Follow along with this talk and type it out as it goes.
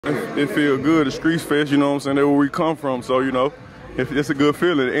it feel good. The Streets Fest, you know what I'm saying? That's where we come from, so you know, it's a good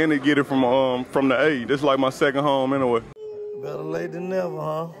feeling. And they get it from the A. This like my second home anyway. Better late than never,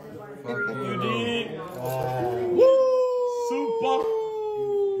 huh? You did. Super.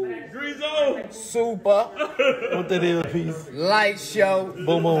 Grizo. Super. What that is, piece? Light show.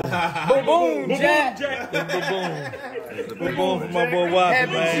 Boom, boom. Boom, boom, Jack. Boom, boom. Boom, boom for my boy Wifey,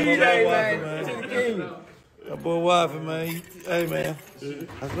 Happy man. G-Day, man. To the king. My boy Wifey, man. Hey, man.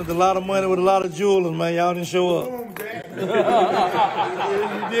 I spent a lot of money with a lot of jewelers, man. Y'all didn't show up. You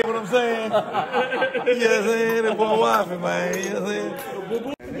did what I'm saying? You know what I'm saying? That boy Wifey, man. You know what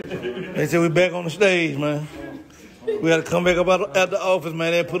I'm saying? They said we back on the stage, man. We got to come back up at the office,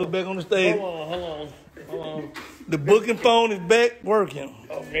 man. They put us back on the stage. Hold on. The booking phone is back working.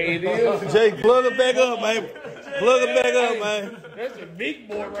 Okay, it is. Jay, plug it back up, man. Plug it back up, man. That's a big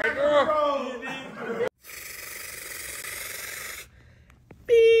boy right there.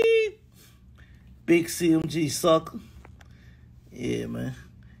 Beep. Big CMG sucker. Yeah, man.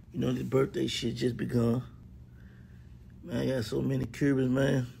 You know, the birthday shit just begun. Man, I got so many Cubans,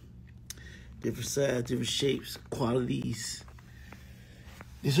 man. Different sizes, different shapes, qualities.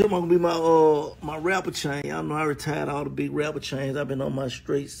 This here gonna be my rapper chain. Y'all know I retired all the big rapper chains. I've been on my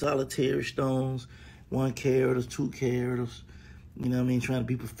straight solitary stones, 1 carat, 2 carats. You know what I mean? Trying to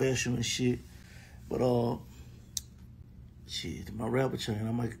be professional and shit. But shit, my rapper chain,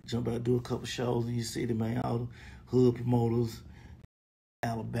 I might jump out and do a couple shows in your city, man. All the hood promoters,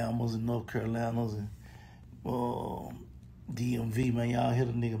 Alabamas and North Carolinas and DMV, man. Y'all hit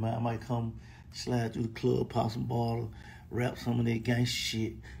a nigga, man. I might come slide through the club, pop some bottle, rap some of that gangsta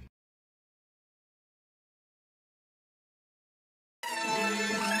shit,